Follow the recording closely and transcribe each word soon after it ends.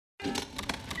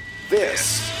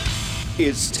This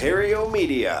is Stereo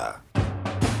Media.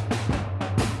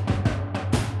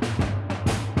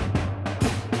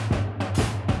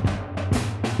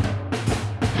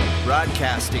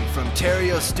 Broadcasting from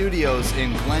Terrio Studios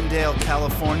in Glendale,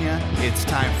 California, it's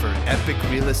time for Epic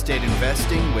Real Estate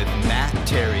Investing with Matt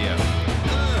Terrio.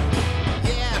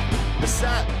 Yeah, what's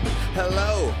up?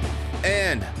 Hello,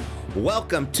 and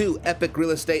welcome to Epic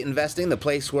Real Estate Investing, the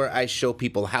place where I show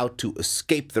people how to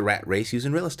escape the rat race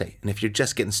using real estate. And if you're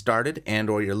just getting started and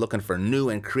or you're looking for new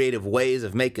and creative ways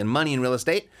of making money in real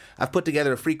estate, I've put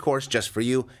together a free course just for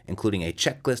you, including a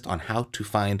checklist on how to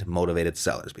find motivated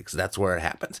sellers, because that's where it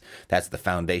happens. That's the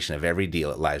foundation of every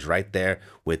deal. It lies right there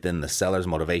within the seller's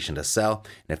motivation to sell.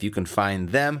 And if you can find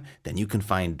them, then you can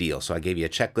find deals. So I gave you a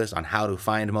checklist on how to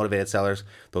find motivated sellers.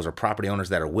 Those are property owners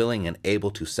that are willing and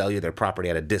able to sell you their property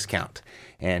at a discount.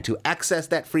 And to access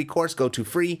that free course, go to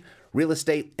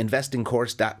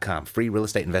freerealestateinvestingcourse.com,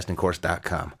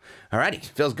 freerealestateinvestingcourse.com. Alrighty,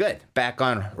 feels good. Back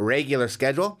on regular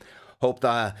schedule. Hope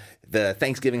the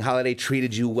Thanksgiving holiday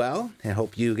treated you well, and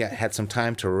hope you had some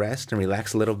time to rest and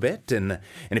relax a little bit. And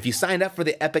if you signed up for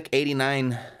the Epic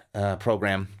 89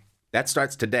 program, that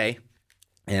starts today,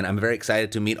 and I'm very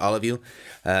excited to meet all of you.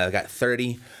 I've got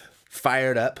 30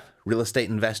 fired up real estate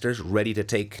investors ready to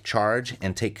take charge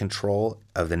and take control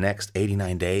of the next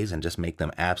 89 days and just make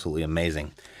them absolutely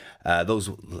amazing.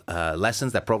 Those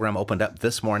lessons, that program opened up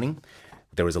this morning.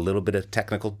 There was a little bit of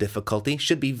technical difficulty.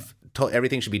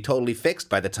 Everything should be totally fixed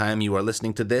by the time you are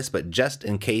listening to this, but just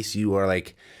in case you are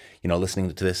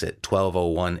listening to this at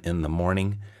 12:01 in the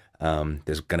morning,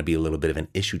 there's going to be a little bit of an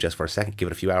issue just for a second. Give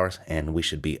it a few hours and we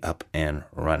should be up and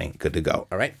running. Good to go.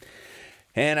 All right.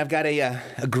 And I've got a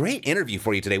great interview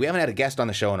for you today. We haven't had a guest on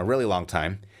the show in a really long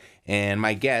time. And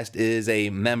my guest is a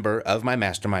member of my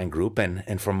mastermind group.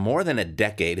 And for more than a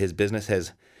decade, his business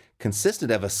has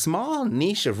consisted of a small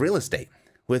niche of real estate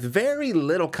with very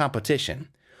little competition,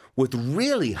 with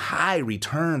really high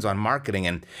returns on marketing.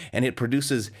 And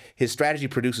his strategy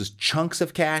produces chunks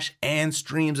of cash and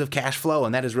streams of cash flow.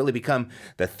 And that has really become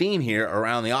the theme here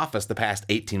around the office the past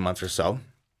 18 months or so.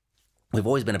 We've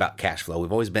always been about cash flow.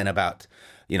 We've always been about,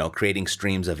 creating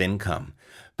streams of income.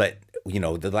 But,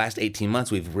 the last 18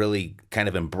 months, we've really kind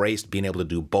of embraced being able to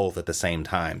do both at the same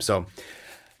time. So,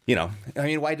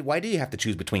 why do you have to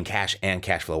choose between cash and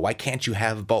cash flow? Why can't you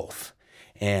have both?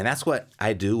 And that's what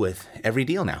I do with every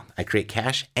deal now. I create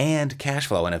cash and cash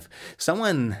flow.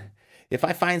 And if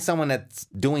I find someone that's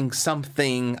doing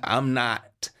something I'm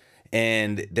not,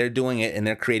 and they're doing it and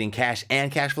they're creating cash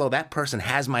and cash flow, that person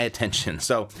has my attention.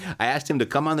 So I asked him to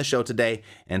come on the show today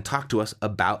and talk to us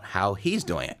about how he's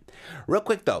doing it. Real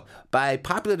quick though, by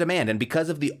popular demand and because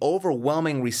of the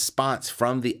overwhelming response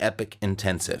from the Epic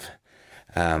Intensive,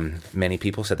 many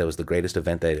people said that was the greatest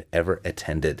event they'd ever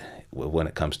attended when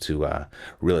it comes to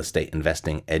real estate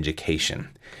investing education.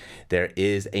 There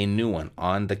is a new one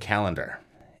on the calendar.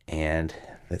 And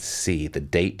let's see, the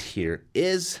date here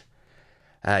is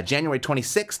January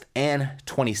 26th and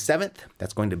 27th.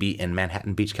 That's going to be in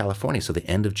Manhattan Beach, California, so the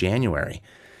end of January.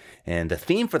 And the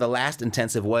theme for the last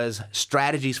intensive was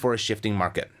strategies for a shifting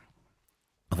market,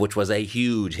 which was a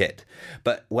huge hit.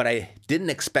 But what I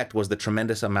didn't expect was the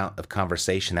tremendous amount of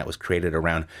conversation that was created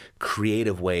around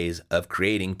creative ways of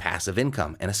creating passive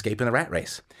income and escaping the rat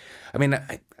race. I mean,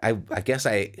 I guess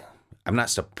I'm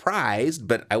not surprised,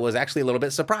 but I was actually a little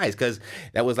bit surprised because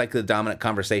that was like the dominant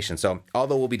conversation. So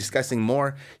although we'll be discussing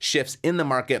more shifts in the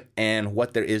market and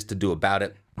what there is to do about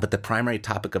it, but the primary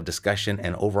topic of discussion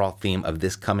and overall theme of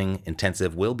this coming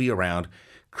intensive will be around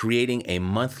creating a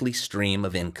monthly stream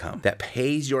of income that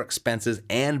pays your expenses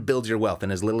and builds your wealth in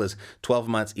as little as 12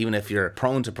 months, even if you're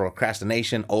prone to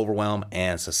procrastination, overwhelm,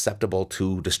 and susceptible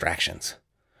to distractions.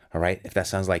 All right, if that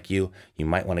sounds like you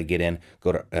might want to get in.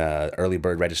 Go to early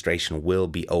bird registration will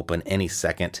be open any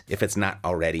second. If it's not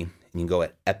already, you can go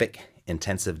at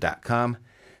epicintensive.com.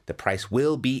 The price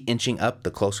will be inching up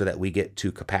the closer that we get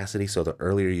to capacity. So the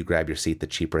earlier you grab your seat, the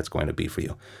cheaper it's going to be for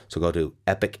you. So go to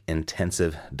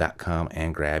epicintensive.com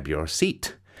and grab your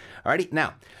seat. Alrighty,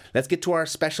 now let's get to our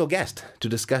special guest to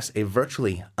discuss a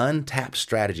virtually untapped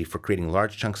strategy for creating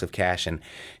large chunks of cash and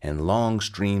long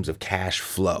streams of cash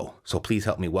flow. So please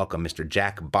help me welcome Mr.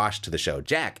 Jack Bosch to the show.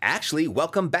 Jack, actually,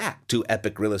 welcome back to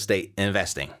Epic Real Estate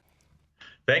Investing.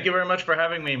 Thank you very much for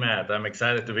having me, Matt. I'm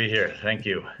excited to be here. Thank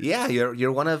you. Yeah,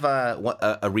 you're one of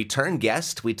a return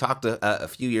guest. We talked a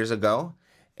few years ago.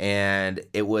 And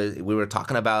we were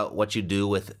talking about what you do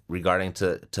with regarding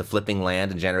to flipping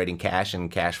land and generating cash and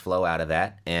cash flow out of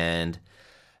that. And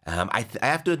I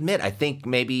have to admit, I think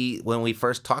maybe when we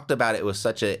first talked about it, it was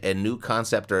such a new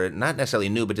concept, or not necessarily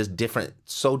new, but just different,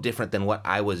 so different than what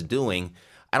I was doing.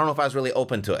 I don't know if I was really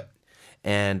open to it.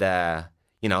 And,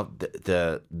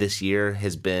 this year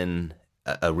has been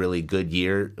a really good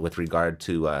year with regard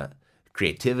to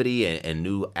creativity and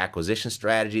new acquisition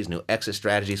strategies, new exit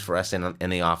strategies for us in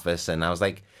the office. And I was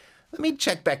like, let me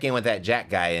check back in with that Jack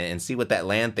guy and see what that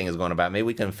land thing is going about. Maybe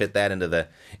we can fit that into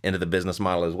the business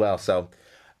model as well. So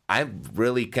I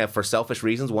really, for selfish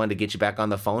reasons, wanted to get you back on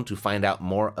the phone to find out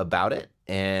more about it.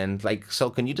 And so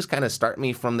can you just kind of start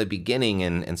me from the beginning,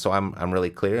 and so I'm really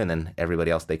clear, and then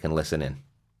everybody else, they can listen in.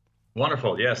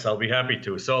 Wonderful. Yes, I'll be happy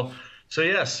to.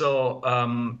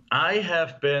 I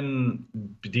have been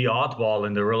the oddball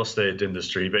in the real estate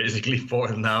industry basically for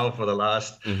the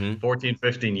last 14,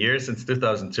 15 years, since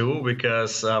 2002,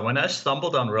 because when I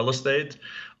stumbled on real estate,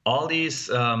 all these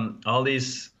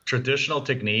traditional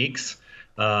techniques,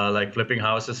 like flipping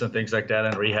houses and things like that,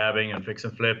 and rehabbing and fix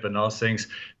and flip and those things,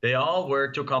 they all were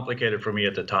too complicated for me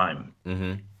at the time.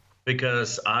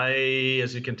 Because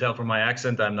as you can tell from my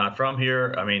accent, I'm not from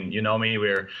here. I mean, you know me,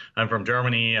 I'm from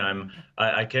Germany.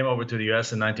 I came over to the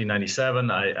US in 1997.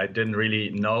 I didn't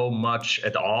really know much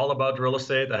at all about real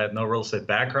estate. I had no real estate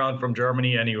background from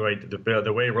Germany. Anyway,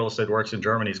 the way real estate works in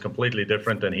Germany is completely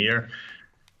different than here.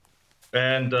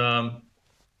 And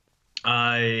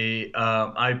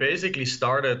I basically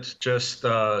started just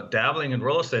dabbling in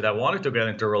real estate. I wanted to get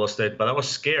into real estate, but I was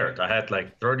scared. I had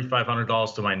like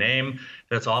 $3,500 to my name.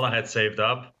 That's all I had saved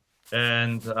up.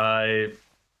 And I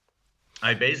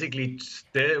basically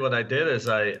what I did is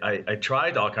I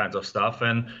tried all kinds of stuff,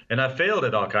 and I failed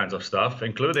at all kinds of stuff,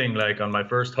 including like on my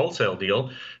first wholesale deal,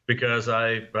 because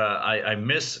I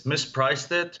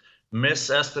mispriced it,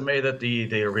 misestimated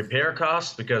the repair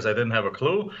costs because I didn't have a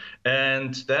clue.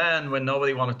 And then when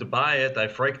nobody wanted to buy it, I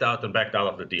freaked out and backed out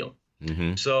of the deal.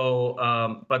 So,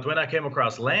 but when I came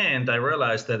across land, I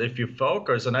realized that if you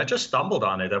focus, and I just stumbled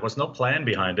on it, there was no plan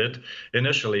behind it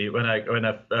initially. When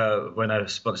I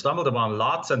stumbled upon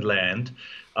lots and land,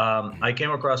 I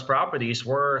came across properties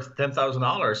worth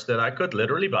 $10,000 that I could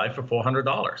literally buy for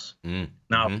 $400.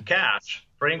 Now, cash,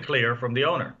 free and clear from the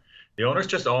owner. The owners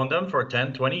just owned them for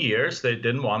 10, 20 years. They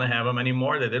didn't want to have them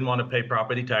anymore. They didn't want to pay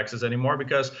property taxes anymore,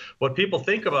 because what people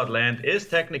think about land is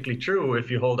technically true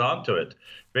if you hold on to it.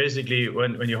 Basically,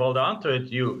 when you hold on to it,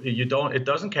 it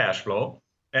doesn't cash flow,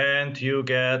 and you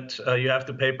have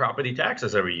to pay property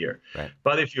taxes every year. Right.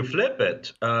 But if you flip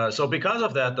it, so because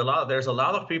of that, there's a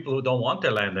lot of people who don't want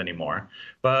their land anymore.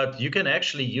 But you can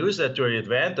actually use that to your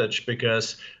advantage,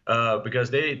 because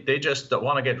they just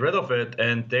want to get rid of it,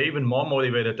 and they're even more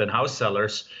motivated than house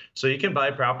sellers. So you can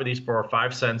buy properties for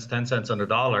 5 cents, 10 cents on the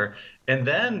dollar. And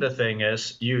then the thing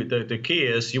is, the key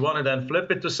is you want to then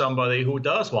flip it to somebody who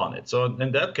does want it. So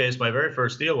in that case, my very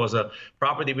first deal was a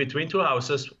property between two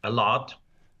houses, a lot,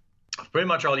 pretty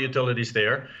much all utilities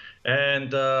there.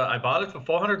 And I bought it for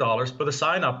 $400, put a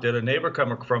sign up there. The neighbor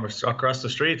from across the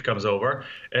street comes over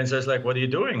and says, like, what are you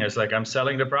doing? It's like, I'm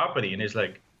selling the property. And he's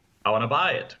like, I want to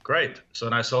buy it. Great. So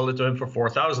then I sold it to him for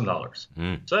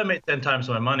 $4,000. So I made 10 times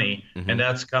my money. And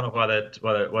that's kind of what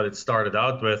it started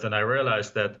out with. And I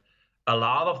realized that a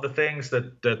lot of the things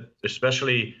that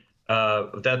especially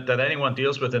that anyone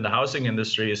deals with in the housing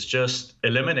industry is just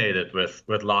eliminated with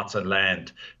lots and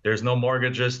land. There's no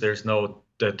mortgages. There's no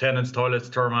tenants, toilets,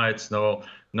 termites, no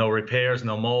repairs,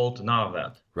 no mold, none of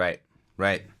that. Right.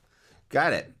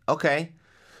 Got it. Okay.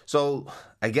 So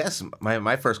I guess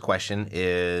my first question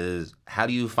is, how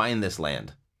do you find this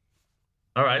land?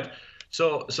 All right.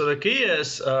 So the key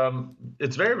is,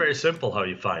 it's very, very simple how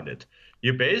you find it.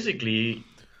 You basically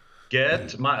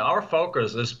our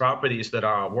focus is properties that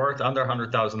are worth under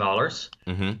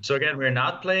 $100,000. So again, we're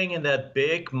not playing in that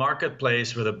big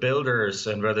marketplace where the builders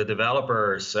and where the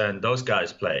developers and those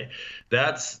guys play.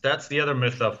 That's the other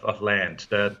myth of land,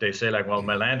 that they say like, well,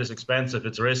 my land is expensive,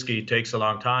 it's risky, it takes a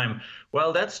long time.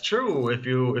 Well, that's true if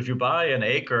you buy an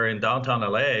acre in downtown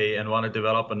LA and want to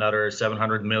develop another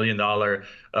 $700 million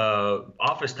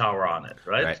office tower on it,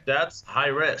 right? That's high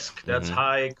risk, that's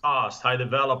high cost, high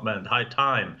development, high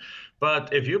time.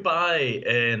 But if you buy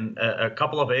a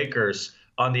couple of acres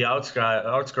on the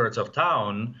outskirts of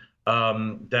town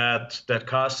that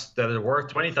are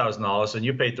worth $20,000 and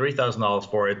you pay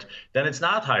 $3,000 for it, then it's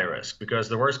not high risk, because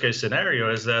the worst case scenario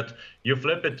is that you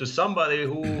flip it to somebody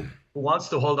who wants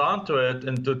to hold on to it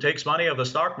and who takes money of the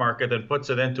stock market and puts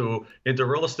it into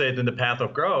real estate in the path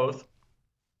of growth.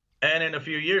 And in a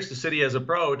few years, the city has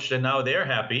approached, and now they're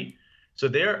happy. So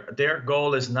their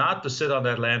goal is not to sit on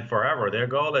that land forever. Their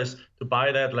goal is to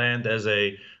buy that land as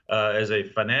a as a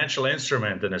financial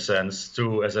instrument in a sense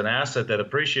as an asset that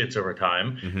appreciates over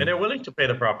time, and they're willing to pay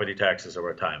the property taxes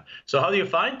over time. So how do you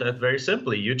find that? Very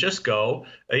simply, you just go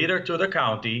either to the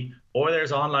county or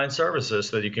there's online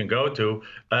services that you can go to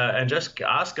and just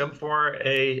ask them for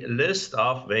a list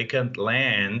of vacant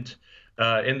land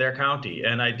in their county.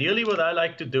 And ideally, what I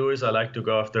like to do is I like to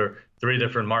go after 3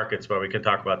 different markets, but we can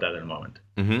talk about that in a moment.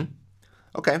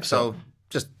 Okay, so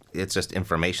it's just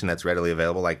information that's readily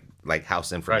available, like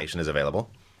house information is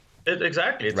available.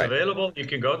 Exactly, it's available. You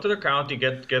can go to the county,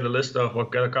 get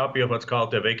a copy of what's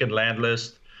called the vacant land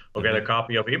list, or get a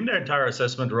copy of even their entire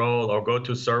assessment roll, or go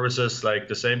to services like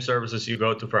the same services you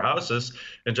go to for houses,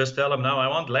 and just tell them, no, I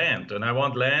want land, and I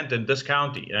want land in this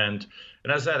county. And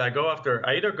as I said, I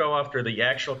either go after the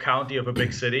actual county of a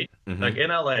big city, like in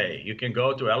LA. You can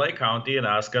go to LA County and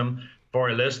ask them for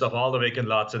a list of all the vacant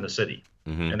lots in the city,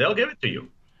 and they'll give it to you.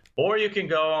 Or you can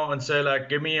go and say, like,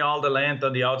 give me all the land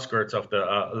on the outskirts of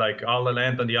all the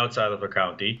land on the outside of the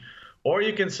county. Or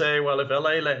you can say, well, if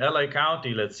LA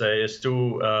County, let's say, is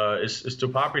too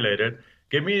populated,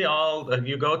 give me all.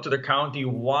 You go to the county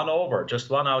one over, just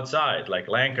one outside, like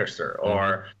Lancaster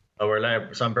or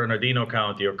San Bernardino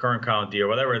County or Kern County or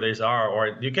whatever these are.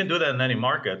 Or you can do that in any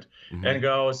market and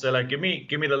go say, like, give me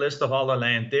the list of all the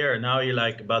land there. Now you're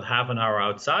like about half an hour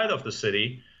outside of the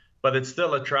city, but it's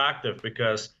still attractive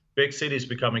because big cities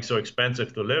becoming so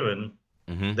expensive to live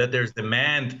in that there's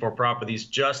demand for properties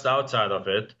just outside of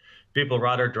it. People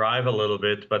rather drive a little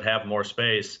bit but have more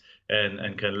space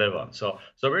and can live on. So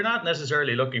we're not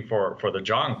necessarily looking for the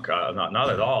junk, not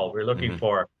at all. We're looking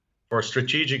for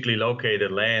strategically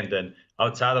located land, and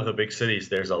outside of the big cities,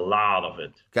 there's a lot of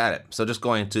it. Got it. So just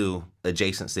going to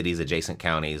adjacent cities, adjacent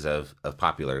counties of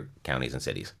popular counties and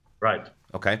cities. Right.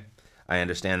 Okay, I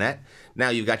understand that. Now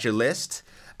you've got your list.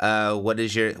 What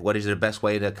is the best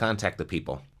way to contact the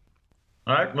people?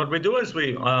 All right. What we do is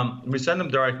we send them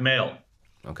direct mail.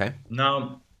 Okay.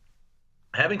 Now,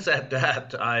 having said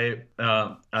that, I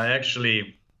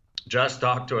actually just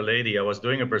talked to a lady. I was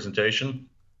doing a presentation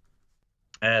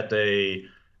at a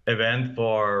event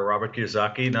for Robert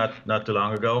Kiyosaki not too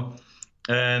long ago,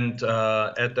 and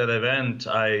at that event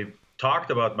I talked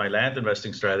about my land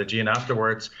investing strategy. And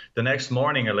afterwards, the next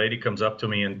morning, a lady comes up to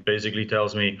me and basically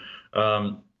tells me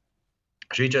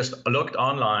she just looked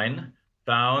online,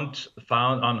 found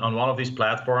on one of these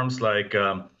platforms like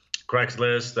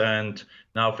Craigslist, and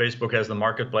now Facebook has the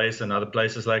marketplace and other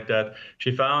places like that.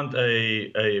 She found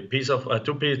a piece of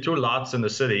two lots in the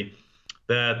city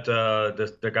that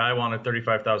the guy wanted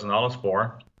 $35,000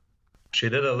 for. She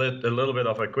did a little bit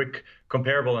of a quick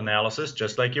comparable analysis,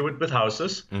 just like you would with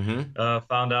houses.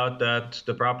 Found out that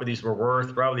the properties were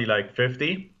worth probably like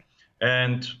 50,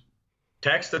 and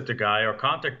texted the guy or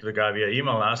contacted the guy via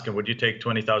email and asked him, would you take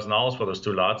 $20,000 for those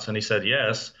 2 lots? And he said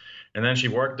yes. And then she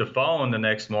worked the phone the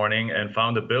next morning and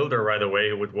found a builder right away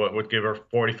who would give her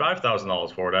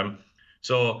 $45,000 for them.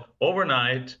 So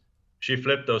overnight, she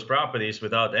flipped those properties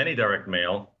without any direct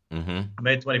mail,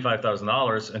 made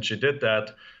 $25,000, and she did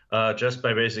that just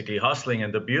by basically hustling.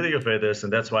 And the beauty of it is,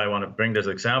 and that's why I want to bring this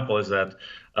example, is that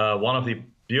one of the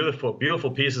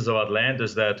beautiful pieces about land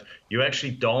is that you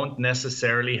actually don't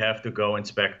necessarily have to go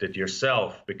inspect it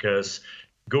yourself, because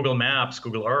Google Maps,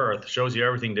 Google Earth shows you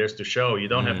everything there's to show. You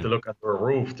don't have to look under a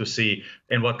roof to see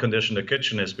in what condition the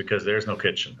kitchen is, because there's no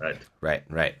kitchen, right?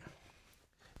 Right.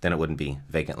 Then it wouldn't be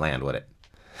vacant land, would it?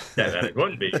 Yeah, then it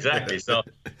wouldn't be, exactly. So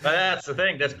that's the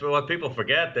thing. That's what people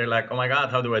forget. They're like, oh my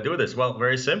God, how do I do this? Well,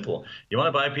 very simple. You want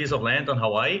to buy a piece of land on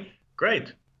Hawaii?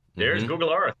 Great. There's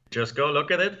Google Earth. Just go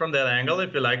look at it from that angle.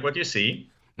 If you like what you see,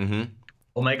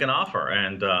 we'll make an offer,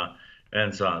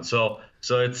 and so on. So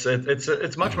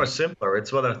it's much more simpler.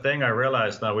 It's what a thing I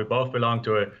realized now. We both belong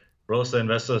to a real estate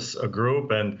investors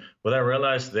group, and what I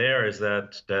realized there is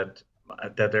that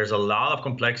there's a lot of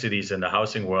complexities in the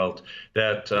housing world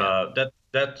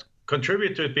that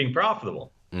contribute to it being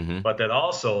profitable, but that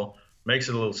also makes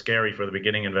it a little scary for the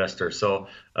beginning investor. So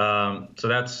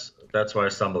that's why I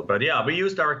stumbled. But yeah, we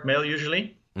use direct mail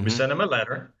usually. We send them a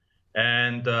letter.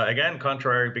 And again,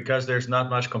 contrary, because there's not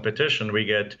much competition, we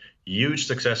get huge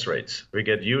success rates. We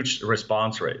get huge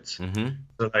response rates.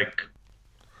 So like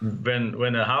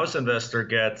when a house investor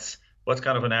gets, what's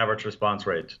kind of an average response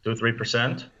rate?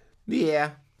 2-3%?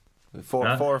 Yeah.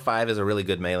 4 or 5 is a really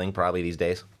good mailing probably these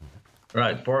days.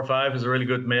 Right, 4 or 5 is a really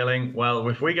good mailing. Well,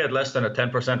 if we get less than a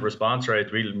 10% response rate,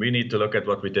 we need to look at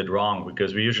what we did wrong,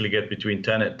 because we usually get between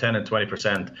 10 and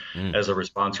 20% as a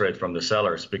response rate from the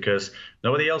sellers, because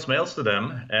nobody else mails to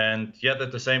them. And yet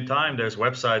at the same time, there's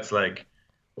websites like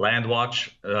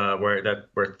LandWatch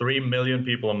where 3 million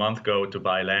people a month go to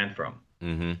buy land from.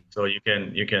 Mm-hmm. So you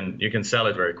can sell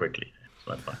it very quickly. It's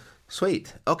quite fun.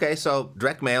 Sweet. Okay, so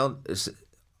direct mail is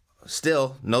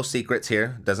still no secrets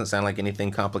here. Doesn't sound like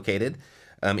anything complicated,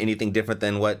 anything different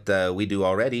than what we do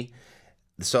already.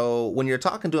 So when you're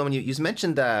talking to them, and you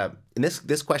mentioned, and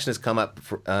this question has come up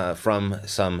from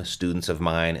some students of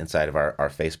mine inside of our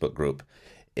Facebook group,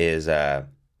 is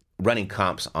running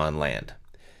comps on land.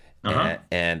 Uh-huh.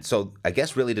 And so I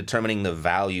guess really determining the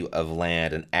value of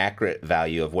land, an accurate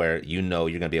value of where you're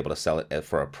going to be able to sell it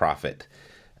for a profit.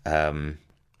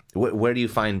 Where do you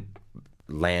find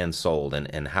land sold,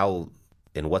 and how,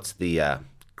 and what's the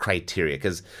criteria?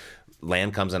 Because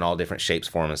land comes in all different shapes,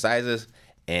 forms, and sizes,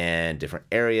 and different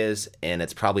areas, and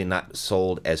it's probably not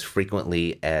sold as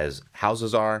frequently as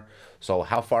houses are. So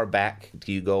how far back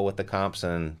do you go with the comps,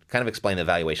 and kind of explain the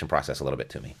valuation process a little bit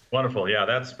to me? Wonderful. Yeah,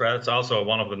 that's also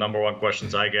one of the number one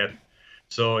questions I get.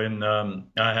 So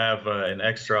I have an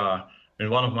extra in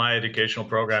one of my educational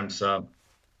programs.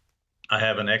 I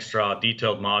have an extra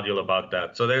detailed module about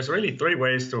that. So there's really three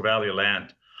ways to value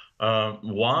land.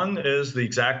 One is the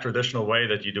exact traditional way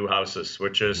that you do houses,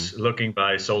 which is looking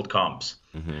by sold comps.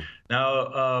 Mm-hmm.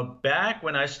 Now, back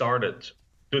when I started,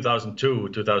 2002,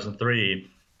 2003,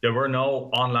 there were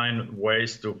no online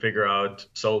ways to figure out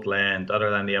sold land other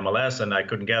than the MLS, and I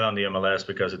couldn't get on the MLS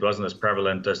because it wasn't as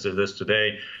prevalent as it is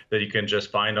today, that you can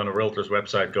just find on a realtor's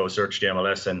website, go search the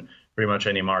MLS in pretty much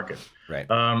any market. Right.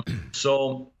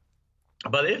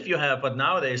 But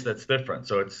nowadays that's different.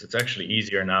 So it's actually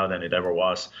easier now than it ever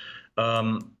was.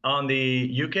 You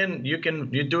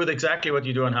do it exactly what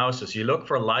you do in houses. You look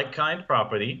for like kind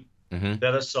property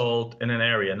that is sold in an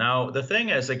area. Now the thing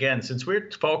is, again, since we're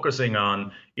focusing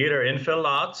on either infill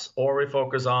lots or we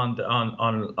focus on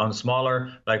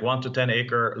smaller, like 1 to 10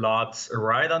 acre lots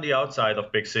right on the outside of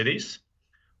big cities,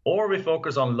 or we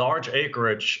focus on large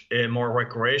acreage in more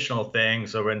recreational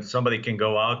things, so when somebody can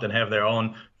go out and have their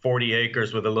own 40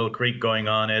 acres with a little creek going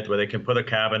on it, where they can put a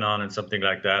cabin on and something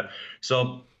like that.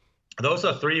 So those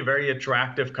are three very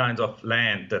attractive kinds of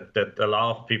land that a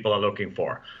lot of people are looking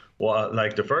for. Well,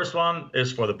 like the first one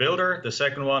is for the builder. The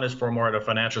second one is for more the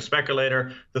financial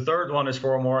speculator. The third one is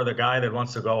for more the guy that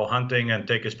wants to go hunting and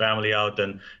take his family out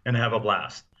and have a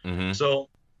blast. Mm-hmm. So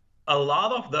a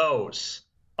lot of those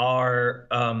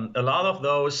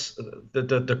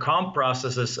the comp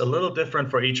process is a little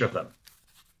different for each of them.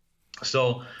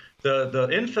 So the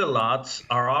infill lots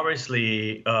are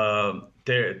obviously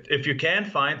there. If you can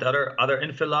find other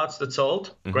infill lots that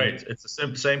sold, great. It's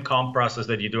the same comp process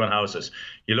that you do in houses.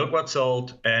 You look what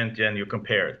sold and then you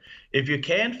compare it. If you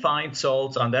can't find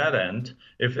solds on that end,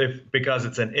 if because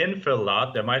it's an infill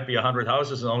lot, there might be 100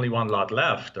 houses and only one lot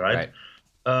left, right?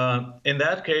 In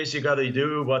that case, you got to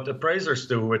do what appraisers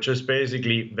do, which is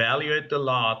basically evaluate the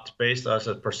lot based as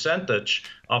a percentage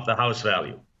of the house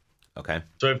value. Okay.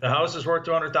 So if the house is worth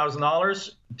 $200,000,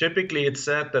 typically it's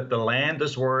said that the land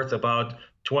is worth about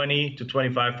 20 to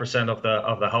 25% of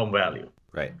the home value.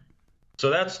 Right. So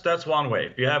that's one way.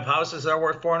 If you have houses that are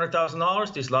worth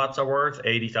 $400,000, these lots are worth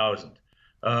 $80,000.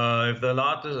 If the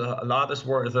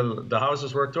house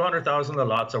is worth $200,000, the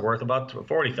lots are worth about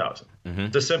 $40,000.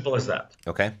 It's as simple as that.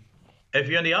 Okay. If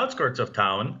you're in the outskirts of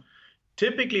town,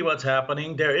 typically what's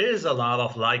happening, there is a lot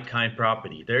of like kind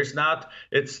property.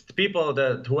 It's people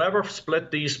that whoever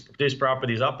split these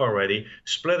properties up already,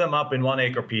 split them up in 1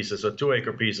 acre pieces or 2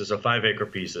 acre pieces or 5 acre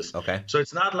pieces. Okay. So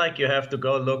it's not like you have to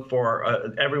go look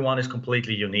for everyone is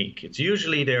completely unique. It's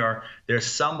usually they're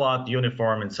somewhat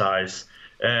uniform in size.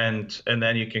 And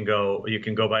then you can go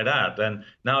by that. And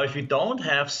now if you don't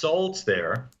have solds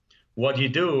there, what you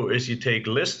do is you take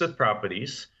listed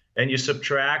properties and you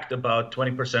subtract about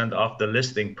 20% off the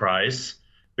listing price,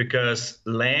 because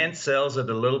land sells at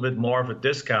a little bit more of a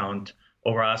discount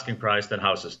over asking price than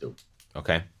houses do.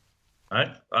 Okay.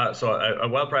 Right. So a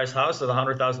well-priced house at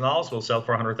 $100,000 will sell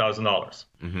for $100,000.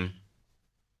 Mm-hmm.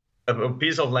 A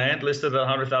piece of land listed at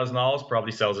 $100,000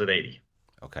 probably sells at $80,000.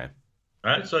 Okay.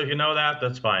 Right. So if you know that,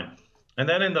 that's fine. And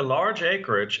then in the large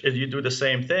acreage, you do the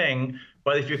same thing.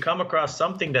 But if you come across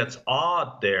something that's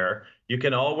odd there, you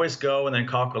can always go and then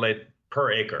calculate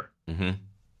per acre. Mm-hmm.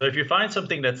 So if you find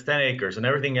something that's 10 acres and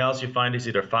everything else you find is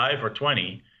either 5 or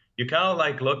 20, you kind of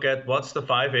like look at what's the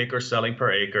 5 acres selling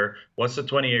per acre, what's the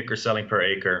 20 acres selling per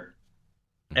acre,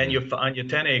 and your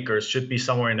 10 acres should be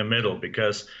somewhere in the middle,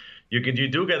 because you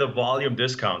do get a volume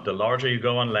discount. The larger you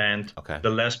go on land, the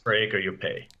less per acre you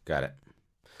pay. Got it.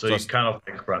 So you kind of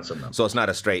like run some numbers. So it's not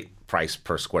a straight price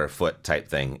per square foot type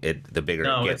thing. The bigger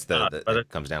it gets, it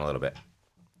comes down a little bit.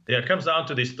 Yeah, it comes down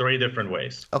to these 3 different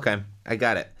ways. Okay, I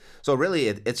got it. So really,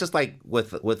 it's just like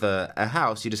with a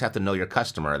house, you just have to know your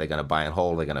customer. Are they going to buy and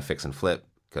hold? Are they going to fix and flip?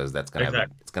 because that's going to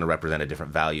it's going to represent a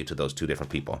different value to those two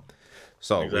different people.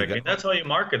 So exactly. That's how you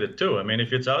market it too. I mean,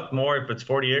 if it's out more, if it's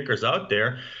 40 acres out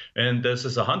there, and this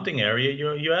is a hunting area,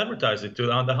 you advertise it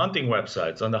on the hunting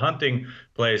websites, on the hunting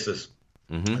places.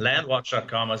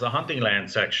 Landwatch.com has a hunting land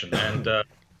section,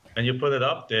 and you put it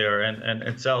up there, and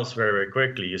it sells very, very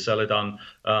quickly. You sell it on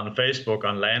Facebook,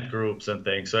 on land groups and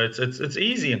things. So it's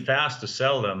easy and fast to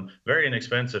sell them, very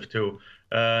inexpensive too,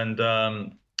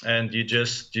 and you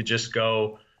just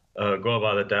go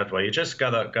about it that way. You just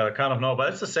gotta kind of know,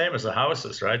 but it's the same as the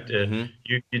houses, right?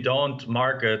 You don't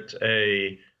market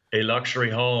a luxury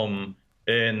home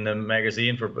in the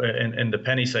magazine in the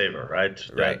penny saver, right?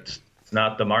 That's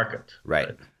not the market.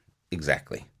 Right.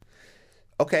 Exactly.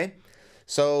 Okay.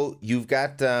 So you've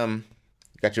got your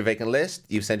vacant list.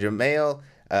 You've sent your mail.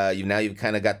 You've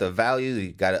kind of got the value.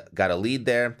 You got a lead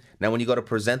there. Now, when you go to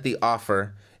present the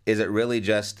offer, is it really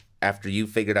just after you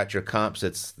figured out your comps?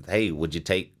 It's, hey, would you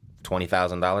take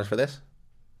 $20,000 for this?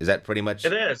 Is that pretty much?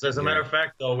 It is. As a matter of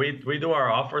fact, though, we do our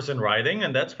offers in writing,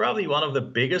 and that's probably one of the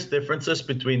biggest differences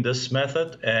between this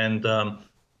method and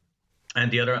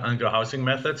the other housing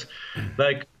methods.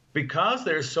 Like, because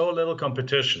there's so little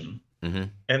competition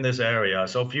in this area,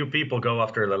 so few people go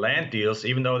after the land deals,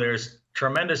 even though there's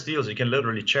tremendous deals. You can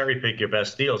literally cherry pick your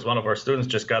best deals. One of our students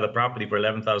just got a property for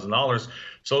 $11,000,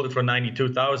 sold it for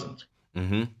 $92,000.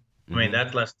 I mean,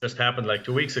 that just happened like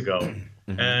 2 weeks ago.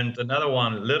 And another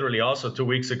one, literally also 2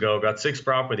 weeks ago, got 6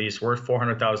 properties worth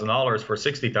 $400,000 for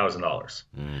 $60,000.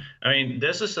 I mean,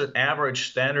 this is an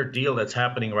average standard deal that's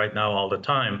happening right now all the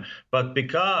time. But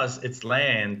because it's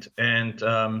land and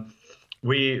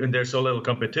there's so little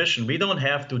competition, we don't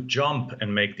have to jump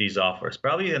and make these offers.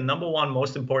 Probably the number one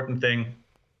most important thing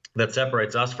that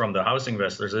separates us from the housing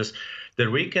investors is that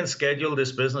we can schedule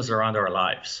this business around our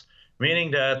lives.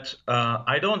 Meaning that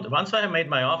once I have made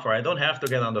my offer, I don't have to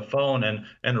get on the phone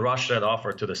and rush that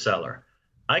offer to the seller.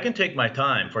 I can take my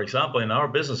time. For example, in our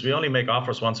business, we only make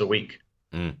offers once a week.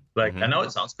 I know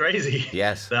it sounds crazy.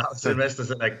 Yes. The house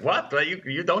investors are like, what?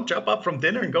 You don't jump up from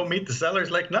dinner and go meet the seller?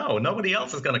 It's like, no, nobody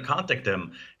else is going to contact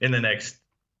them in the next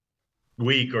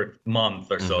week or month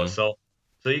or so. So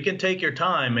you can take your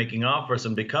time making offers.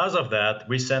 And because of that,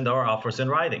 we send our offers in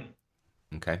writing.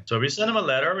 Okay. So we send them a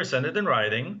letter, we send it in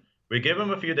writing. We give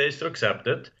them a few days to accept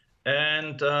it,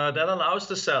 and that allows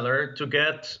the seller to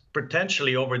get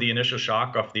potentially over the initial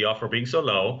shock of the offer being so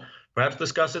low, perhaps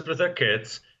discuss it with their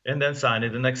kids, and then sign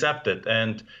it and accept it.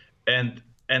 And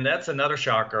that's another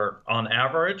shocker. On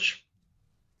average,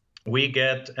 we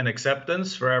get an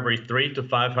acceptance for every 300 to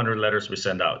 500 letters we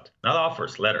send out. Not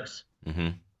offers, letters.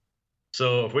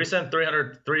 So if we send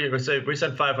if we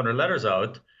send 500 letters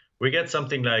out, we get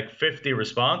something like 50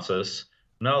 responses.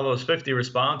 Now, those 50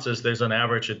 responses, there's an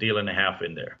average a deal and a half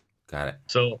in there. Got it.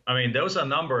 So, I mean, those are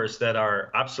numbers that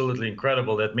are absolutely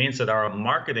incredible. That means that our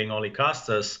marketing only costs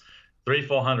us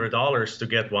 $300-400 to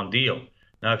get one deal.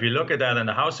 Now, if you look at that in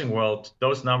the housing world,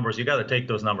 those numbers, you got to take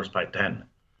those numbers by 10.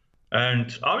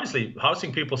 And obviously, house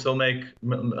people still make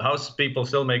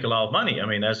a lot of money. I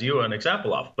mean, as you are an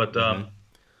example of.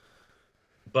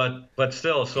 But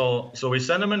still, so we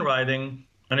send them in writing.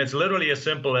 And it's literally as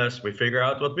simple as we figure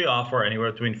out what we offer,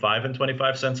 anywhere between 5 and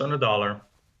 25 cents on the dollar,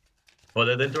 put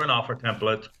it into an offer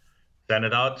template, send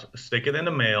it out, stick it in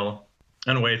the mail,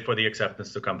 and wait for the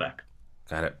acceptance to come back.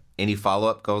 Got it. Any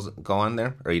follow-up go on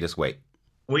there, or you just wait?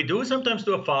 We do sometimes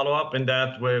do a follow-up in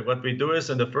that way. What we do is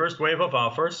in the first wave of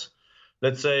offers,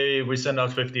 let's say we send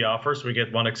out 50 offers, we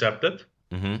get one accepted.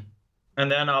 And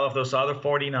then out of those other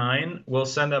 49, we'll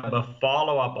send them a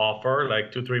follow-up offer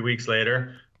like 2-3 weeks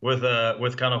later, with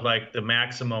kind of like the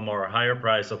maximum or a higher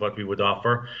price of what we would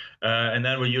offer. And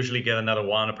then we usually get another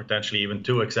one or potentially even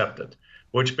 2 accepted,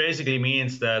 which basically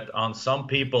means that on some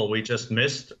people, we just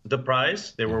missed the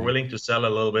price. They were willing to sell a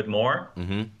little bit more,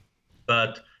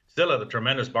 but still at a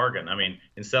tremendous bargain. I mean,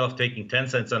 instead of taking 10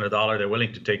 cents on the dollar, they're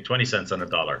willing to take 20 cents on the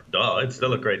dollar. Duh, it's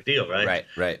still a great deal, right?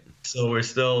 Right. So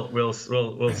we'll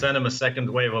send them a second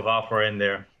wave of offer in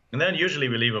there. And then usually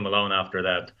we leave them alone after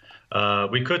that.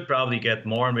 We could probably get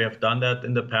more, and we have done that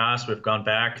in the past. We've gone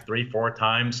back 3-4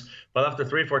 times, but after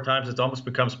 3-4 times, it almost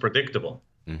becomes predictable.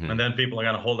 And then people are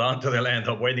going to hold on to their land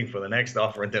up waiting for the next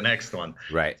offer and the next one.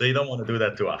 Right. So you don't want to do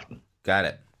that too often. Got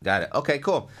it. Okay,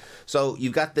 cool. So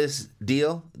you've got this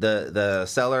deal. The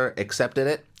seller accepted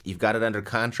it. You've got it under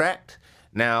contract.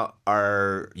 Now,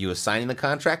 are you assigning the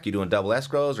contract? You doing double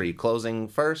escrows? Are you closing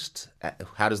first?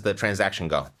 How does the transaction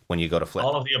go when you go to flip?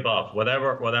 All of the above,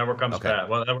 whatever comes best,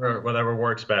 whatever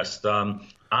works best.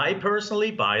 I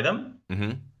personally buy them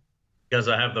because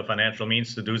I have the financial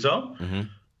means to do so.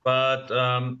 But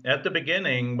at the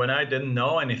beginning, when I didn't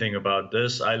know anything about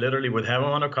this, I literally would have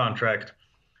them on a contract,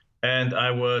 and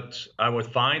I would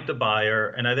find the buyer,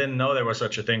 and I didn't know there was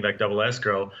such a thing like double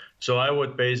escrow. So I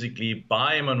would basically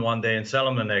buy them on one day and sell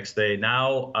them the next day.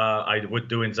 Now I would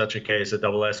do in such a case a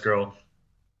double escrow.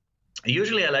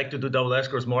 Usually I like to do double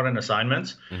escrows more than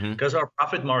assignments because our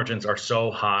profit margins are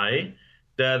so high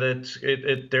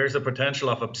that there's a potential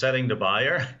of upsetting the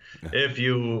buyer. If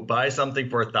you buy something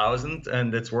for 1,000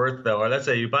 and it's worth, or let's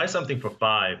say you buy something for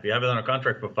 5, you have it on a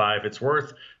contract for 5, it's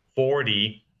worth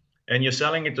 40, and you're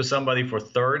selling it to somebody for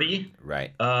 30,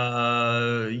 Right.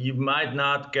 You might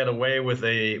not get away with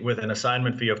an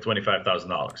assignment fee of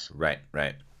 $25,000.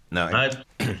 Right. No, Right?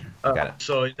 got it.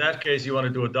 So in that case, you want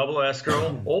to do a double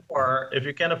escrow, or if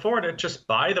you can afford it, just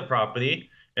buy the property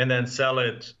and then sell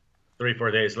it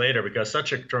 3-4 days later, because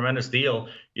such a tremendous deal,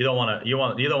 you don't want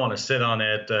to sit on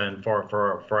it and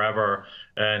for forever,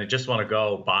 and you just want to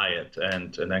go buy it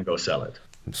and then go sell it.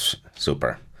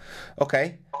 Super.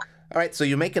 Okay. All right. So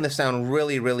you're making this sound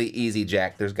really, really easy,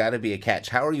 Jack. There's got to be a catch.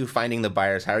 How are you finding the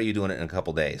buyers? How are you doing it in a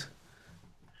couple days?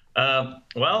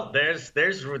 Well,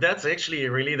 that's actually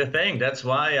really the thing. That's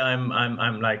why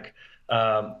I'm like,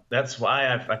 that's why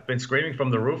I've been screaming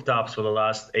from the rooftops for the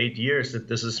last 8 years that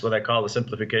this is what I call the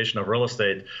simplification of real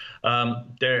estate.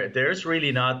 There's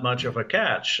really not much of a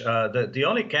catch. The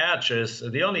only catch is,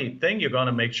 the only thing you're going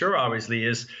to make sure, obviously,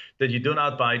 is that you do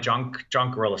not buy junk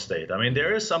real estate. I mean,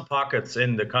 there is some pockets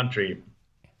in the country,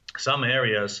 some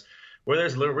areas where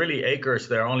there's really acres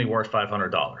that are only worth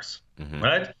 $500,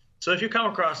 right? So if you come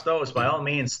across those, by all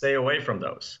means, stay away from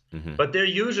those. But they're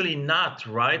usually not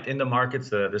right in the markets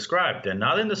that I described. They're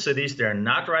not in the cities. They're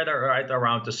not right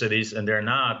around the cities, and they're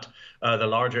not the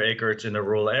larger acreage in the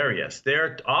rural areas.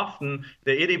 They're often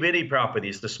the itty-bitty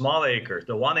properties, the small acres,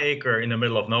 the 1 acre in the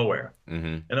middle of nowhere.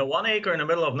 And a 1 acre in the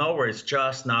middle of nowhere is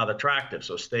just not attractive,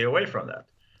 so stay away from that.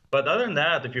 But other than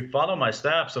that, if you follow my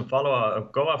steps and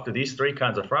go after these 3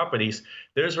 kinds of properties,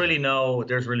 there's really no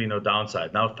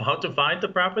downside. Now, how to find the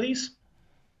properties?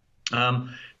 I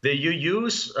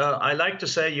like to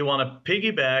say you want to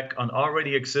piggyback on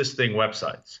already existing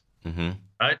websites.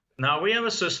 Right? Now, we have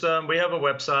a system, we have a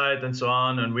website and so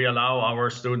on, and we allow our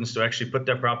students to actually put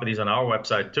their properties on our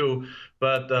website too.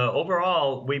 But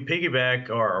overall, we piggyback,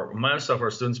 or most of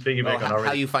our students piggyback on already.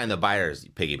 How you find the buyers,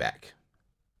 piggyback.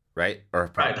 Right? Or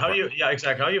right.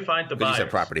 Exactly. How you find the buyers. You said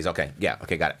properties. Okay. Yeah.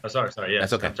 Okay. Got it. Oh, sorry. Yes.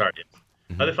 That's okay. I'm sorry. Yes.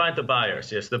 How to find the buyers.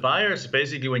 Yes. The buyers,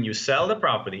 basically, when you sell the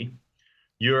property,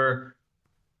 you're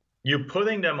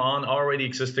putting them on already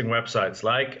existing websites,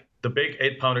 like the big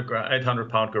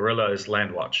 800-pound gorilla is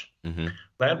LandWatch.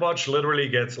 LandWatch literally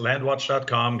gets,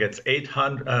 landwatch.com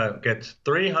gets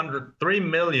 3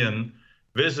 million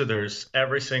visitors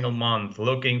every single month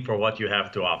looking for what you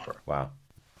have to offer. Wow.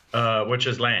 Which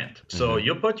is land. So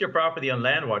you put your property on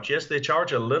LandWatch. Yes, they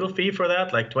charge a little fee for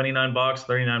that, like $29,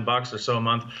 $39 or so a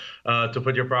month to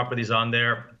put your properties on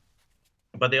there.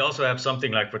 But they also have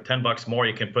something like for $10 more,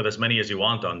 you can put as many as you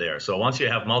want on there. So once you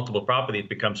have multiple property, it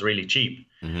becomes really cheap.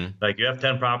 Like you have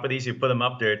 10 properties, you put them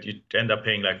up there, you end up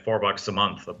paying like $4 a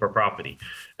month per property.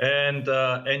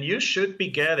 And you should be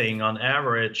getting on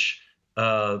average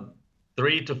 3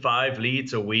 to 5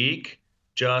 leads a week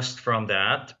just from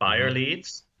that, buyer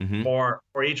leads. For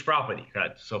each property,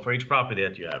 right? So for each property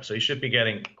that you have. So you should be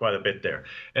getting quite a bit there.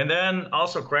 And then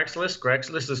also Craigslist.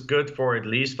 Craigslist is good for at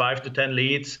least 5 to 10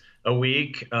 leads a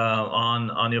week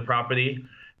on your property.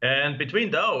 And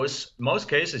between those, most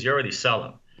cases, you already sell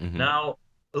them. Now,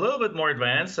 a little bit more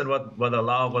advanced than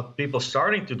what people are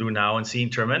starting to do now and seeing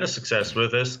tremendous success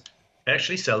with is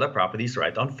actually sell their properties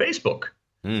right on Facebook.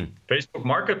 Facebook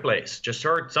Marketplace. Just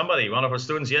heard one of our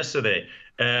students yesterday,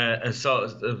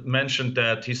 mentioned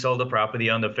that he sold a property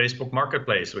on the Facebook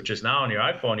Marketplace, which is now on your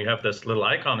iPhone. You have this little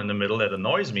icon in the middle that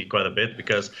annoys me quite a bit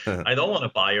because I don't want to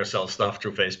buy or sell stuff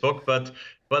through Facebook, but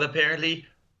apparently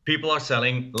people are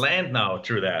selling land now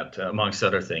through that, amongst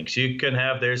other things. You can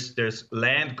have there's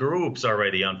land groups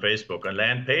already on Facebook and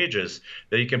land pages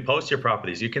that you can post your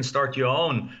properties. You can start your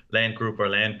own land group or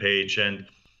land page. And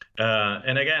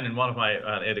again, in one of my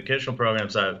educational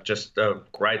programs, I've just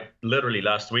literally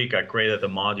last week, I created a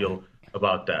module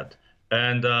about that.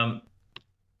 And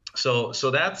so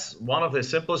that's one of the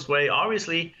simplest way.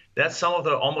 Obviously, that's some of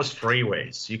the almost free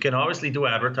ways. You can obviously do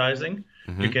advertising.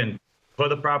 You can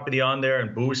put a property on there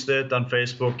and boost it on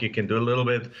Facebook. You can do a little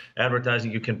bit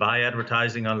advertising. You can buy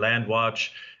advertising on LandWatch.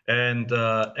 And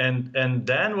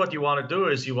then what you want to do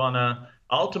is you want to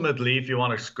ultimately, if you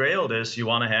want to scale this, you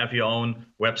want to have your own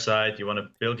website, you want to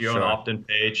build your own opt-in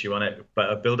page, you want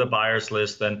to build a buyers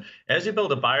list. And as you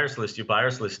build a buyers list, your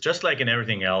buyers list, just like in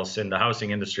everything else in the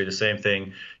housing industry, the same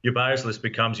thing, your buyers list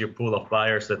becomes your pool of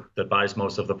buyers that buys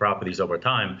most of the properties over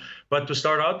time. But to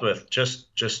start out with,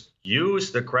 just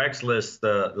use the Craigslist,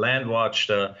 the LandWatch,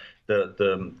 the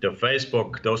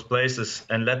Facebook, those places,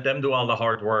 and let them do all the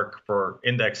hard work for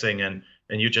indexing, and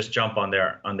you just jump on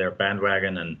their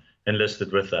bandwagon and list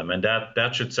it with them, and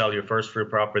that should sell your first few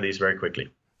properties very quickly.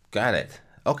 Got it.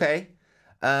 Okay.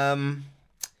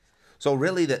 So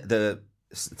really,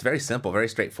 it's very simple, very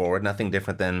straightforward. Nothing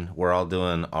different than we're all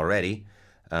doing already.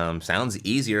 Sounds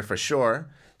easier for sure.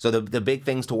 So the big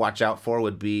things to watch out for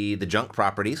would be the junk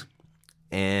properties,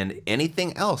 and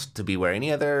anything else to beware.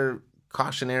 Any other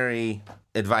cautionary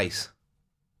advice?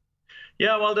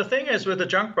 Yeah, well, the thing is with the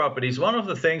junk properties, one of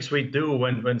the things we do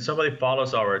when somebody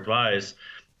follows our advice,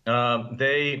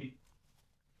 they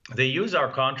use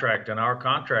our contract, and our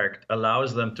contract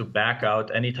allows them to back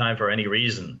out anytime for any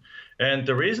reason. And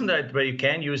the reason that you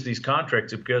can use these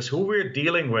contracts is because who we're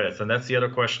dealing with, and that's the other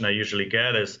question I usually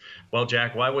get is, well,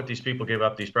 Jack, why would these people give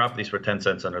up these properties for 10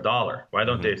 cents on a dollar? Why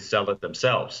don't they sell it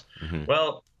themselves?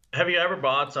 Well, have you ever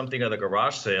bought something at a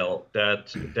garage sale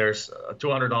that there's a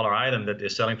 $200 item that they're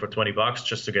selling for $20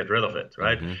 just to get rid of it,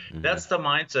 right? That's the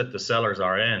mindset the sellers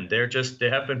are in. They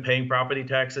have been paying property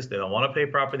taxes. They don't want to pay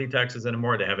property taxes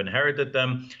anymore. They have inherited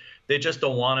them. They just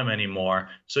don't want them anymore.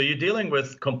 So you're dealing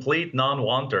with complete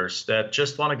non-wanters that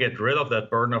just want to get rid of that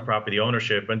burden of property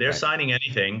ownership, and they're signing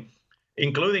anything,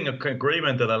 including an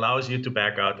agreement that allows you to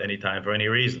back out anytime for any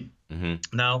reason.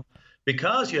 Now,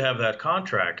 because you have that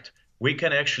contract, we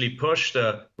can actually push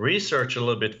the research a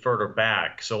little bit further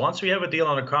back. So once we have a deal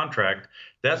on a contract,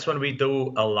 that's when we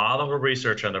do a lot of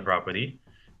research on the property.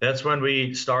 That's when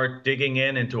we start digging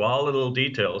into all the little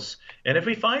details. And if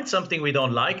we find something we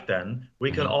don't like, then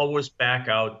we can always back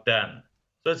out then.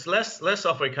 So it's less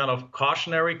of a kind of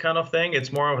cautionary kind of thing.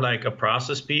 It's more of like a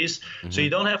process piece. So you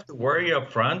don't have to worry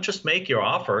up front. Just make your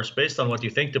offers based on what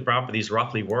you think the property is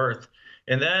roughly worth,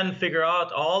 and then figure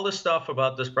out all the stuff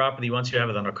about this property once you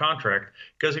have it under contract.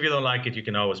 Because if you don't like it, you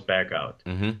can always back out.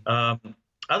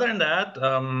 Other than that,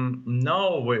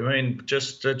 no. I mean,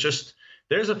 just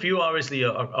there's a few, obviously,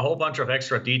 a whole bunch of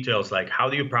extra details, like how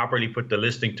do you properly put the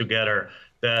listing together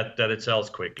that it sells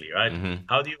quickly, right?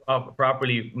 How do you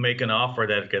properly make an offer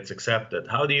that gets accepted?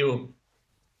 How do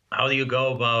you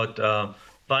go about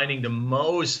finding the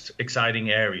most exciting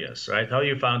areas, right? How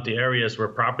you found the areas where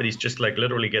properties just like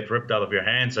literally get ripped out of your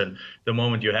hands, and the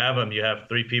moment you have them, you have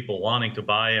 3 people wanting to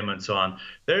buy them and so on.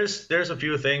 There's a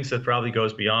few things that probably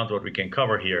goes beyond what we can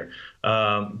cover here.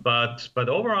 But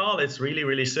overall, it's really,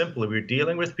 really simple. We're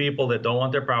dealing with people that don't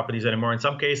want their properties anymore. In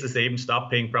some cases, they even stop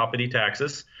paying property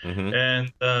taxes. And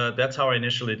that's how I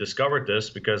initially discovered this,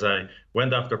 because I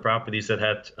went after properties that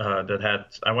had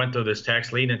I went to this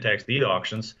tax lien and tax deed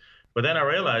auctions. But then I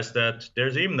realized that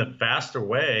there's even a faster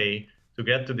way to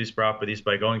get to these properties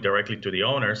by going directly to the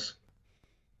owners.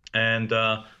 And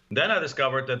then I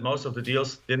discovered that most of the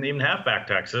deals didn't even have back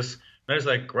taxes. And I was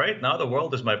like, great, now the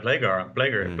world is my playground.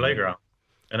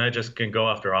 And I just can go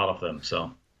after all of them.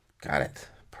 So, got it.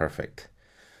 Perfect.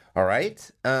 All right.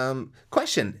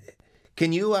 Question: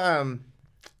 Can you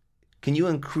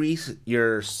increase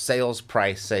your sales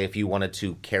price, say, if you wanted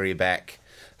to carry back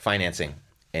financing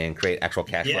and create actual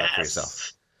cash flow for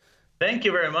yourself? Thank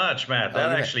you very much, Matt.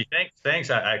 Thanks.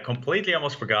 I completely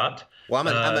almost forgot. Well,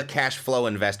 I'm a cash flow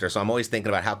investor, so I'm always thinking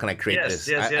about how can I create this.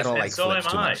 I don't like flips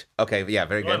too much. Okay, yeah,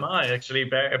 very good. So am I. Actually,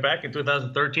 back in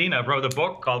 2013, I wrote a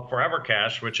book called Forever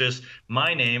Cash, which is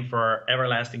my name for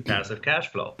everlasting passive cash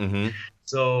flow.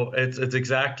 So it's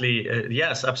exactly,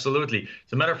 yes, absolutely.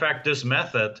 As a matter of fact, this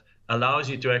method allows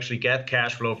you to actually get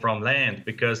cash flow from land,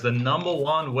 because the number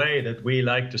one way that we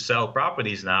like to sell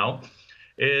properties now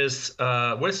is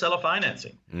with seller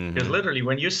financing. Because literally,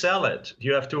 when you sell it,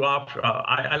 you have two options.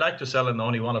 I like to sell it in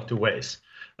only one of two ways.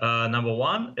 Number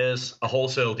one is a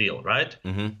wholesale deal, right?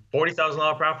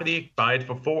 $40,000 property, buy it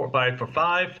for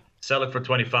 $5, sell it for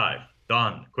 $25.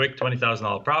 Done. Quick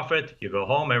 $20,000 profit. You go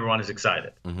home, everyone is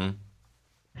excited.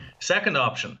 Second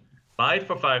option, buy it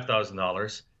for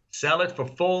 $5,000. Sell it for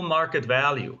full market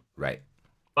value. Right.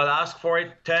 But ask for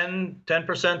a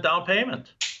 10% down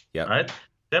payment. Yeah. Right?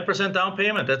 10% down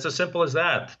payment. That's as simple as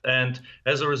that. And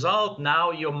as a result,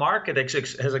 now your market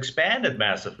has expanded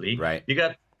massively. Right. You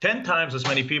got 10 times as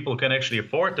many people can actually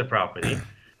afford the property.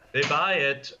 They buy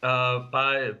it, give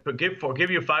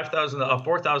you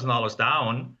 $4,000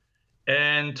 down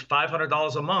and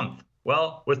 $500 a month.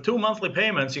 Well, with 2 monthly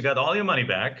payments, you got all your money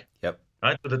back. Yep.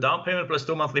 right? With the down payment plus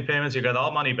 2 monthly payments, you got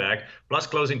all money back, plus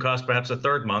closing costs, perhaps a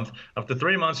third month. After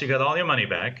 3 months, you get all your money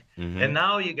back. And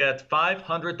now you get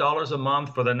 $500 a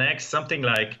month for the next something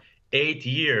like 8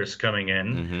 years coming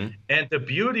in. And the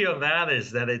beauty of that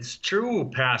is that it's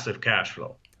true passive cash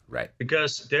flow. Right.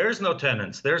 Because there's no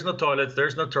tenants, there's no toilets,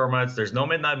 there's no termites, there's no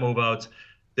midnight move outs.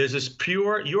 There's this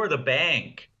pure, you're the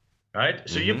bank. Right?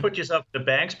 So you put yourself in the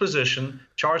bank's position,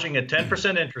 charging a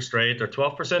 10% interest rate or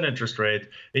 12% interest rate,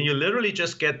 and you literally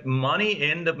just get money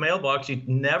in the mailbox. You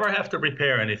never have to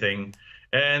repair anything.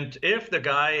 And if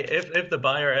the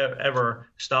buyer ever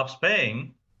stops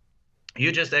paying,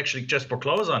 you just actually just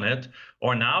foreclose on it.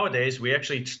 Or nowadays, we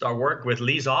actually start work with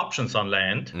lease options on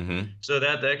land, so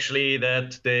that actually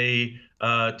that they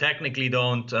technically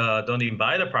don't even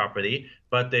buy the property,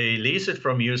 but they lease it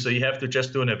from you. So you have to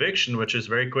just do an eviction, which is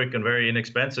very quick and very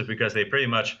inexpensive because they pretty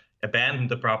much abandoned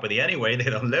the property anyway. They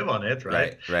don't live on it,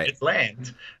 right? Right. It's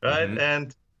land,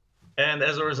 right? And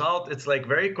as a result, it's like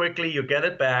very quickly you get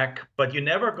it back, but you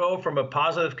never go from a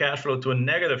positive cash flow to a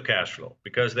negative cash flow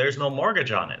because there's no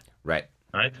mortgage on it. Right.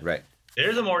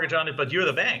 There's a mortgage on it, but you're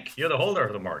the bank. You're the holder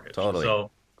of the mortgage. Totally.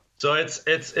 So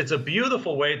it's a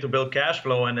beautiful way to build cash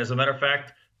flow. And as a matter of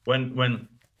fact, when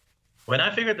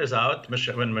I figured this out,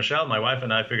 when Michelle, my wife,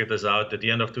 and I figured this out at the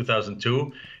end of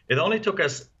 2002, it only took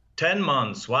us 10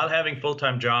 months while having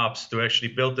full-time jobs to actually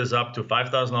build this up to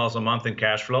 $5,000 a month in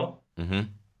cash flow.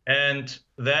 And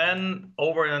then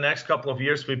over the next couple of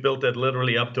years, we built it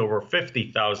literally up to over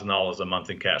 $50,000 a month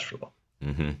in cash flow.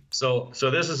 So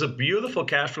this is a beautiful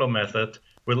cash flow method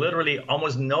with literally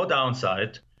almost no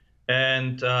downside.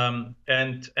 And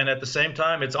at the same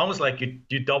time, it's almost like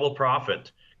you double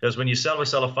profit. Because when you sell with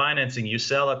seller financing, you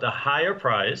sell at a higher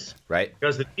price. Right.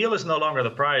 Because the deal is no longer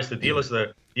the price. The deal is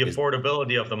the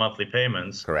affordability of the monthly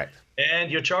payments. Correct.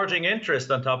 And you're charging interest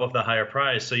on top of the higher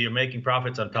price. So you're making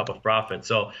profits on top of profits.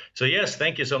 So yes,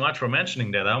 thank you so much for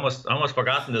mentioning that. I almost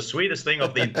forgotten the sweetest thing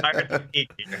of the entire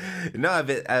technique here. No,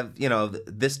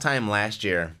 this time last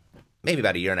year, maybe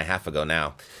about a year and a half ago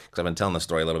now, because I've been telling the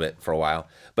story a little bit for a while.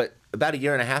 But about a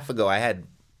year and a half ago, I had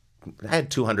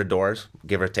 200 doors,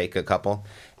 give or take a couple.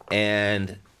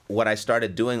 And what I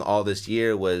started doing all this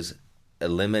year was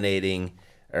turning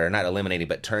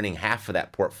half of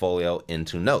that portfolio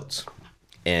into notes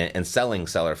and selling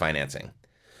seller financing.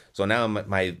 So now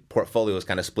my portfolio is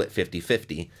kind of split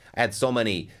 50-50. I had so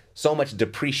much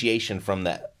depreciation from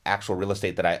the actual real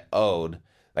estate that I owed,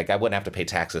 like I wouldn't have to pay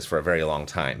taxes for a very long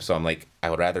time. So I'm like, I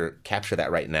would rather capture that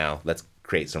right now. Let's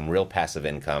create some real passive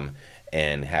income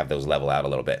and have those level out a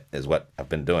little bit is what I've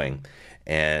been doing.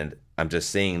 And I'm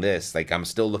just seeing this, like I'm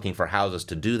still looking for houses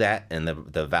to do that. And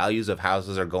the values of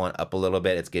houses are going up a little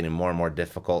bit. It's getting more and more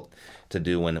difficult to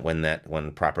do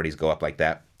when properties go up like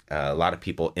that. A lot of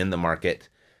people in the market.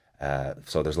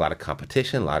 So there's a lot of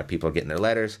competition. A lot of people are getting their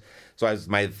letters. So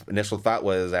my initial thought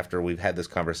was after we've had this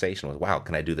conversation was, wow,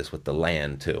 can I do this with the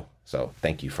land too? So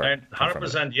thank you for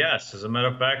 100% yes. As a matter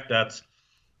of fact, that's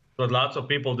what lots of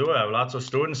people do. I have lots of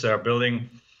students that are building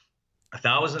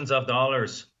thousands of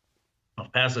dollars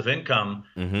of passive income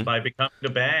by becoming the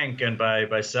bank and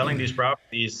by selling these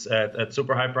properties at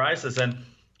super high prices. And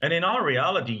in all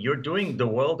reality, you're doing the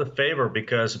world a favor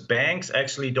because banks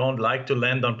actually don't like to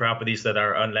lend on properties that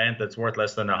are on land that's worth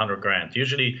less than $100,000.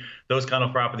 Usually those kind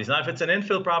of properties. Now, if it's an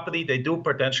infill property, they do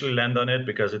potentially lend on it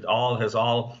because it has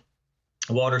all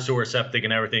water, sewer, septic,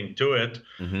 and everything to it,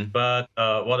 but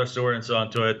water, sewer, and so on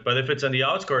to it. But if it's in the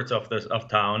outskirts of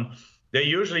town, they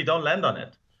usually don't lend on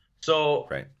it. So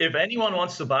if anyone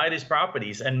wants to buy these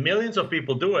properties, and millions of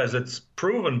people do, as it's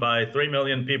proven by 3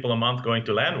 million people a month going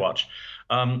to LandWatch,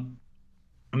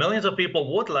 millions of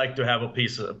people would like to have a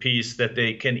piece that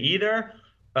they can either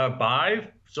buy,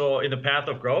 so in the path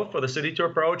of growth for the city to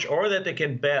approach, or that they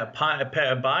can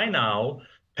buy now,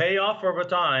 pay off over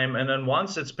time, and then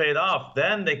once it's paid off,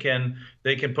 then they can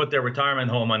put their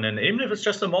retirement home on, and even if it's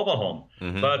just a mobile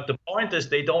home. But the point is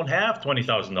they don't have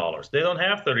 $20,000. They don't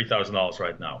have $30,000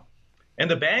 right now. And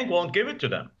the bank won't give it to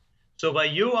them. So by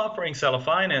you offering seller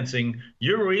financing,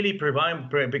 you're really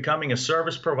becoming a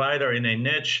service provider in a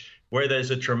niche where there's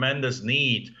a tremendous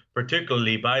need,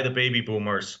 particularly by the baby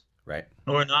boomers,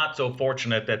 who are not so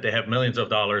fortunate that they have millions of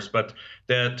dollars, but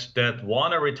that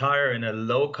want to retire in a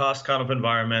low-cost kind of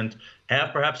environment,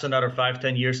 have perhaps another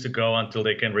 5-10 years to go until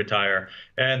they can retire.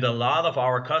 And a lot of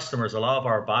our customers, a lot of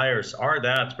our buyers are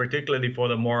that, particularly for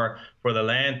the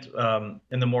land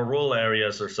in the more rural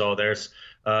areas or so. There's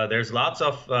lots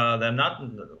of them, not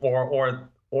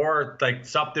or like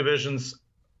subdivisions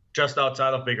just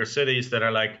outside of bigger cities that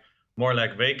are like more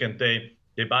like vacant. They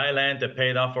buy land, they pay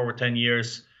it off over 10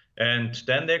 years. And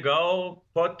then they go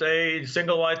put a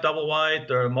single wide, double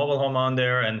wide, or mobile home on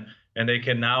there, and they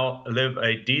can now live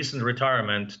a decent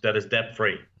retirement that is debt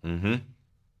free. Mm-hmm.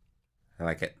 I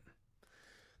like it.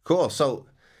 Cool. So,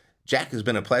 Jack, it's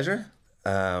been a pleasure.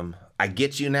 I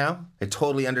get you now. I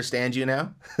totally understand you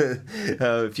now.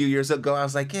 A few years ago, I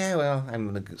was like, yeah, well,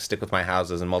 I'm going to stick with my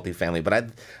houses and multifamily. But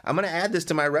I'm going to add this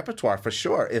to my repertoire for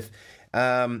sure. If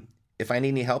I need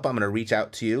any help, I'm going to reach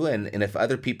out to you. And if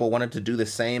other people wanted to do the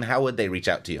same, how would they reach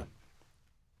out to you?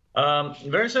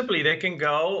 Very simply, they can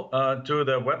go to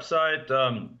the website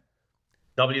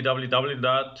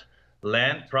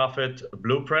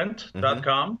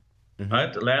www.landprofitblueprint.com,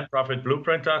 right?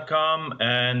 Landprofitblueprint.com,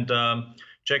 and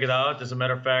check it out. As a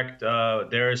matter of fact,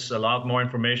 there's a lot more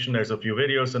information. There's a few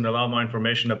videos and a lot more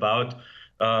information about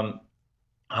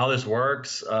how this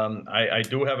works. I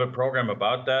do have a program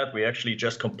about that. We actually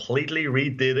just completely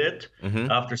redid it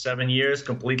after 7 years,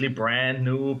 completely brand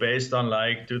new, based on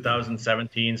like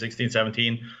 2017, 16,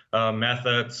 17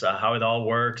 methods, how it all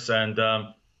works, and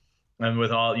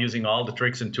with using all the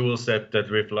tricks and tools that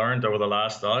we've learned over the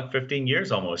last 15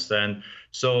 years almost. And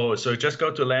so just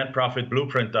go to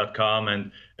landprofitblueprint.com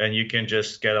and you can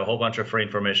just get a whole bunch of free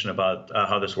information about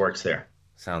how this works there.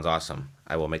 Sounds awesome.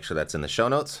 I will make sure that's in the show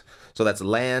notes. So that's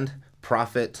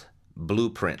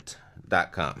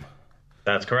landprofitblueprint.com.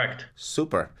 That's correct.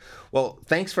 Super. Well,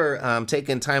 thanks for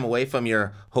taking time away from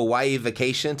your Hawaii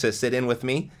vacation to sit in with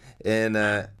me. And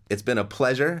it's been a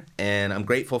pleasure, and I'm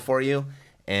grateful for you.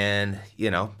 And,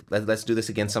 let's do this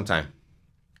again sometime.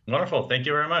 Wonderful. Thank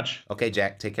you very much. Okay,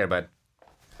 Jack. Take care, bud.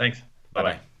 Thanks.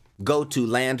 Bye-bye. Go to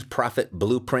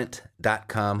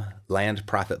landprofitblueprint.com,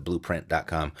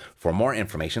 landprofitblueprint.com for more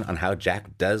information on how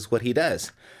Jack does what he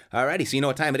does. Alrighty, so you know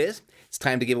what time it is? It's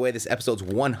time to give away this episode's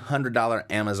 $100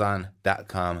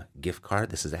 Amazon.com gift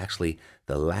card. This is actually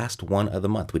the last one of the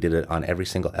month. We did it on every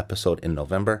single episode in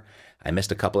November. I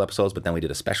missed a couple episodes, but then we did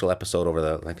a special episode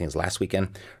over I think it was last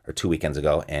weekend or 2 weekends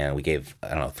ago, and we gave,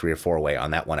 3 or 4 away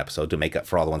on that one episode to make up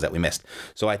for all the ones that we missed.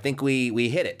 So I think we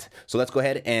hit it. So let's go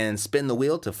ahead and spin the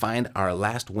wheel to find our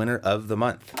last winner of the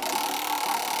month.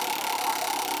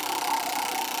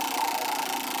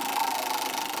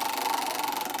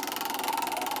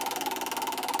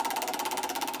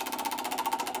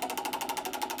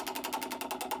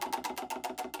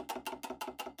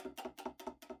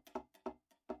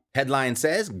 Headline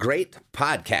says, great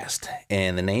podcast.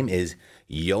 And the name is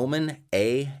Yeoman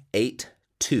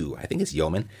A82. I think it's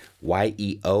Yeoman,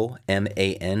 Yeoman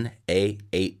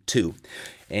A82.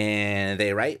 And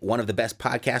they write, one of the best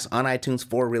podcasts on iTunes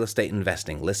for real estate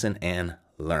investing. Listen and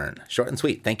learn. Short and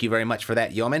sweet. Thank you very much for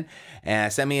that, Yeoman.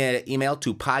 Send me an email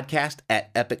to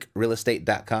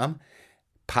podcast@epicrealestate.com.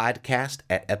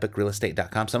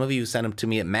 podcast@epicrealestate.com. Some of you send them to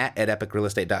me at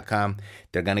matt@epicrealestate.com.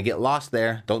 They're going to get lost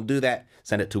there. Don't do that.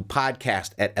 Send it to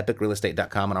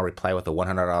podcast@epicrealestate.com, and I'll reply with a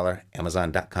 $100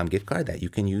 Amazon.com gift card that you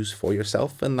can use for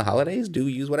yourself in the holidays. Do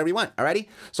use whatever you want. Alrighty?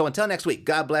 So until next week,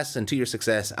 God bless, and to your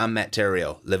success, I'm Matt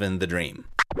Theriault, living the dream.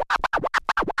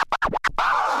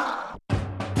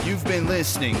 You've been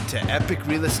listening to Epic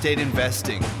Real Estate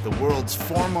Investing, the world's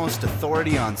foremost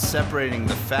authority on separating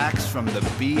the facts from the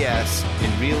BS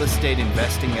in real estate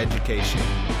investing education.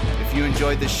 If you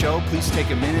enjoyed the show, please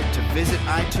take a minute to visit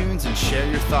iTunes and share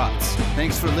your thoughts.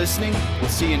 Thanks for listening. We'll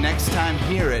see you next time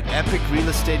here at Epic Real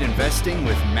Estate Investing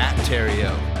with Matt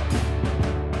Theriault.